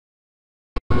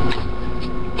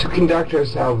conduct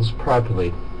ourselves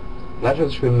properly, let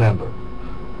us remember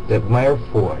that Mayor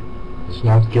Ford is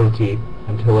not guilty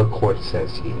until a court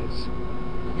says he is.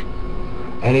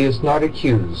 And he is not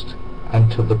accused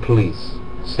until the police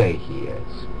say he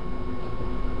is.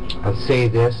 I say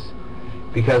this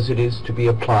because it is to be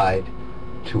applied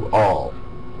to all,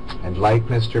 and like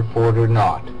Mr. Ford or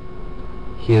not,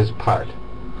 he is part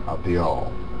of the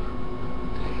all.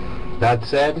 That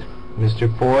said,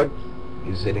 Mr. Ford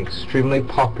is an extremely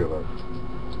popular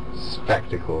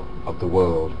spectacle of the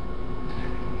world,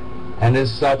 and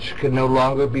as such can no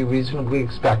longer be reasonably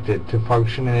expected to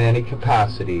function in any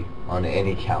capacity on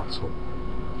any council.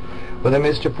 Whether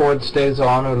Mr. Ford stays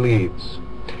on or leaves,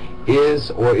 is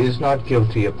or is not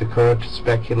guilty of the current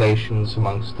speculations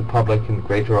amongst the public and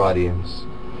greater audience,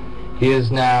 he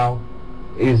is now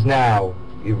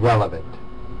irrelevant.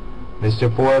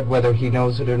 Mr. Ford, whether he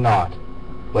knows it or not,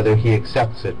 whether he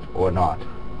accepts it or not,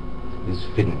 is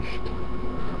finished.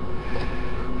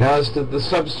 Now, as to the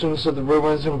substance of the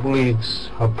rumors and beliefs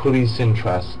of police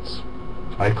interests,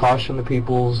 I caution the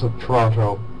peoples of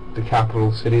Toronto, the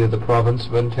capital city of the province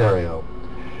of Ontario,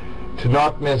 to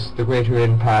not miss the greater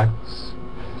impacts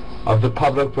of the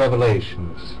public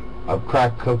revelations of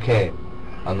crack cocaine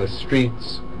on the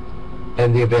streets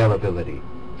and the availability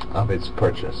of its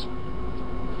purchase.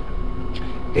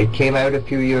 It came out a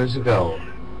few years ago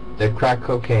that crack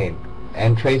cocaine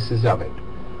and traces of it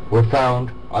were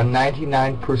found on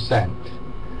 99%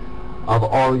 of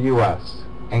all U.S.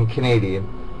 and Canadian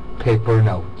paper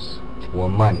notes or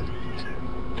money.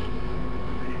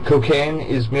 Cocaine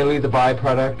is merely the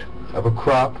byproduct of a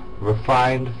crop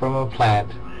refined from a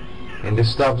plant into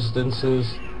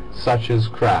substances such as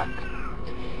crack.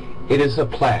 It is a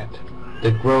plant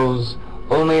that grows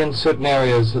only in certain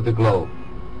areas of the globe.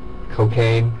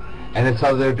 Cocaine and its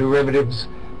other derivatives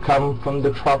come from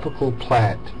the tropical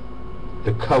plant,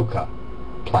 the coca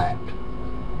plant.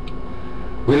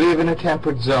 We live in a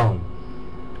temperate zone.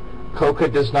 Coca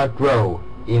does not grow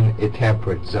in a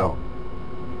temperate zone.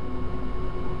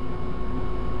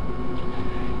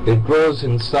 It grows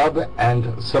in sub-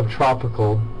 and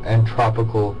subtropical and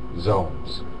tropical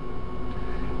zones.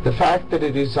 The fact that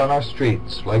it is on our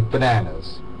streets like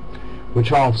bananas,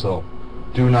 which also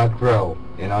do not grow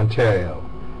in Ontario,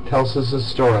 tells us a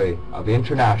story of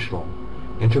international,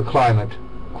 interclimate,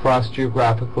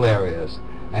 cross-geographical areas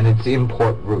and its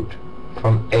import route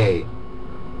from A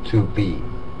to B.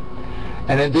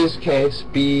 And in this case,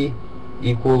 B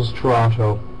equals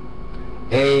Toronto,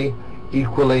 A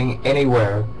equaling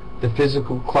anywhere the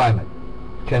physical climate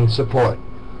can support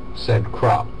said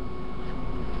crop.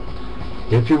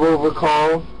 If you will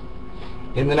recall,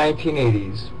 in the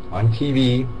 1980s, on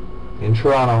TV in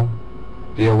Toronto,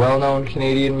 via well-known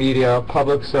Canadian media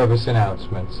public service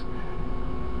announcements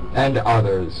and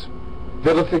others,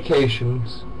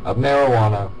 vilifications of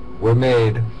marijuana were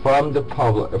made from the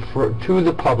public, to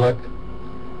the public,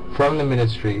 from the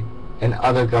ministry and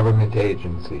other government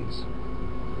agencies.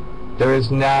 There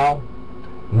is now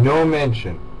no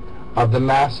mention of the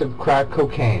massive crack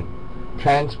cocaine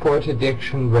transport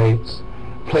addiction rates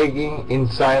plaguing in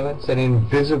silence and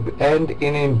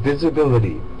in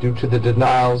invisibility due to the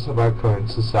denials of our current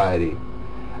society,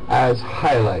 as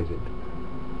highlighted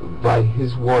by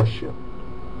His Worship,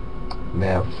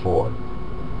 Mayor Ford.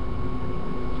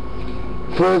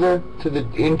 Further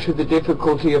into the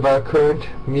difficulty of our current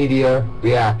media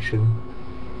reaction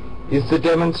is the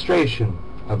demonstration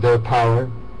of their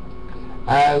power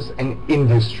as an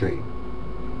industry.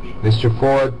 Mr.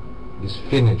 Ford is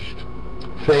finished,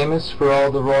 famous for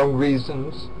all the wrong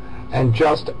reasons, and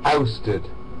just ousted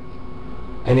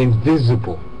an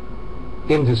invisible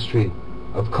industry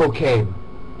of cocaine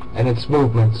and its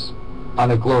movements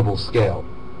on a global scale.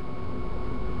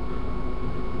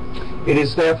 It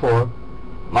is therefore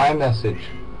my message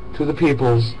to the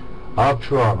peoples of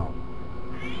Toronto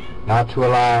not to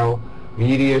allow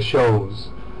media shows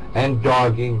and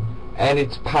dogging and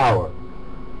its power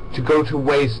to go to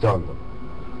waste on them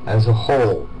as a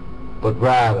whole, but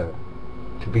rather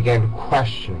to begin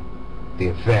questioning the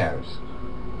affairs.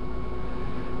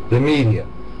 The media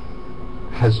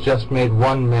has just made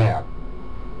one mayor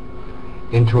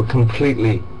into a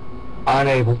completely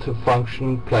unable to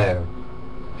function player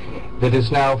that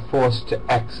is now forced to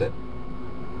exit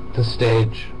the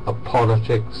stage of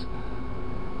politics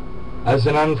as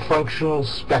an unfunctional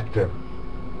specter,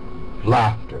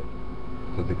 laughter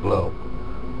for the globe.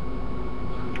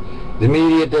 The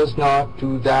media does not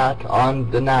do that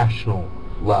on the national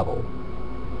level.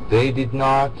 They did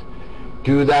not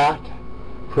do that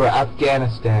for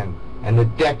Afghanistan and a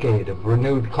decade of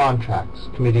renewed contracts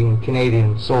committing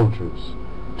Canadian soldiers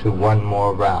to one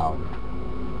more round.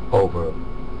 over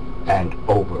and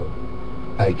over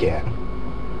again.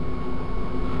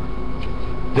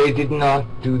 They did not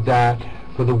do that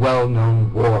for the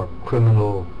well-known war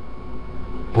criminal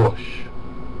Bush,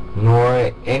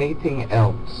 nor anything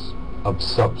else of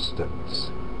substance.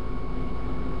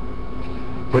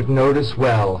 But notice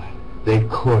well, they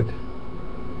could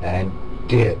and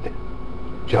did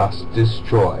just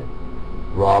destroy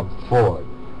Rob Ford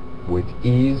with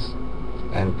ease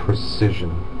and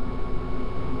precision.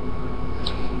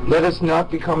 Let us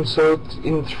not become so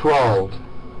enthralled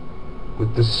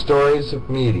with the stories of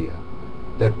media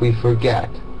that we forget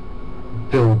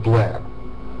Bill Blair,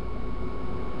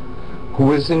 who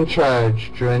was in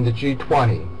charge during the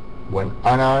G20 when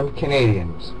unarmed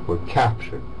Canadians were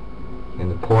captured in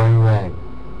the pouring rain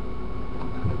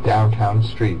on a downtown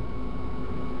street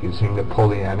using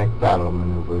Napoleonic battle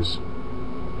maneuvers.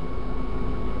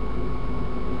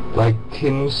 Like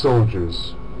tin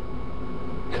soldiers,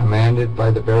 commanded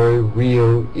by the very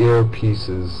real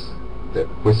earpieces that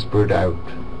whispered out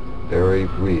very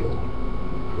real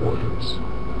orders.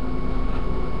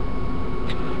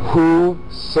 Who,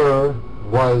 sir,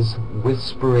 was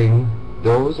whispering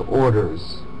those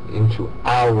orders into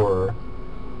our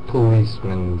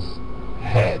policemen's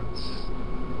heads?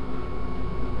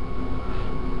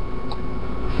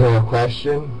 Fair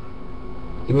question.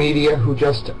 The media who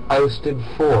just ousted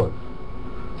Ford,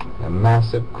 a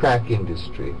massive crack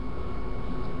industry,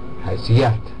 has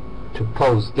yet to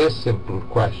pose this simple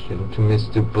question to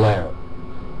Mr. Blair.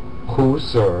 Who,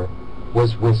 sir,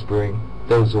 was whispering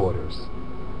those orders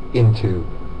into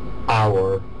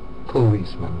our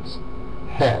policemen's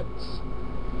heads?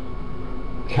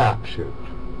 Captured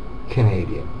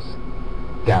Canadians,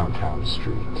 downtown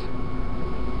street.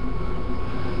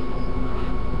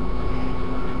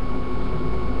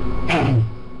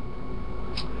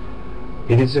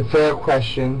 It is a fair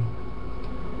question.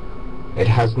 It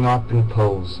has not been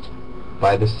posed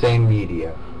by the same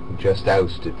media who just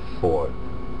ousted Ford.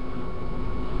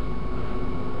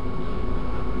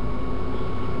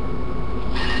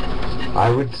 I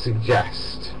would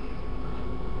suggest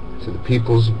to the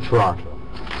peoples of Toronto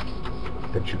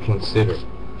that you consider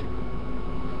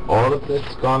all of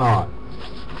that's gone on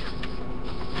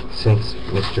since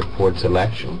Mr. Ford's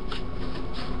election,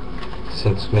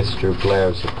 since Mr.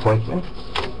 Blair's appointment,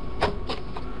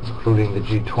 including the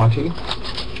G20,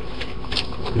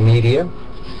 the media,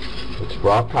 its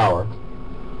raw power,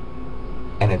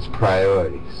 and its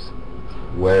priorities,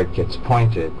 where it gets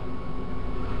pointed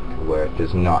and where it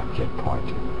does not get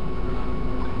pointed.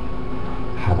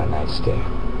 Have a nice day.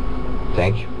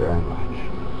 Thank you very much.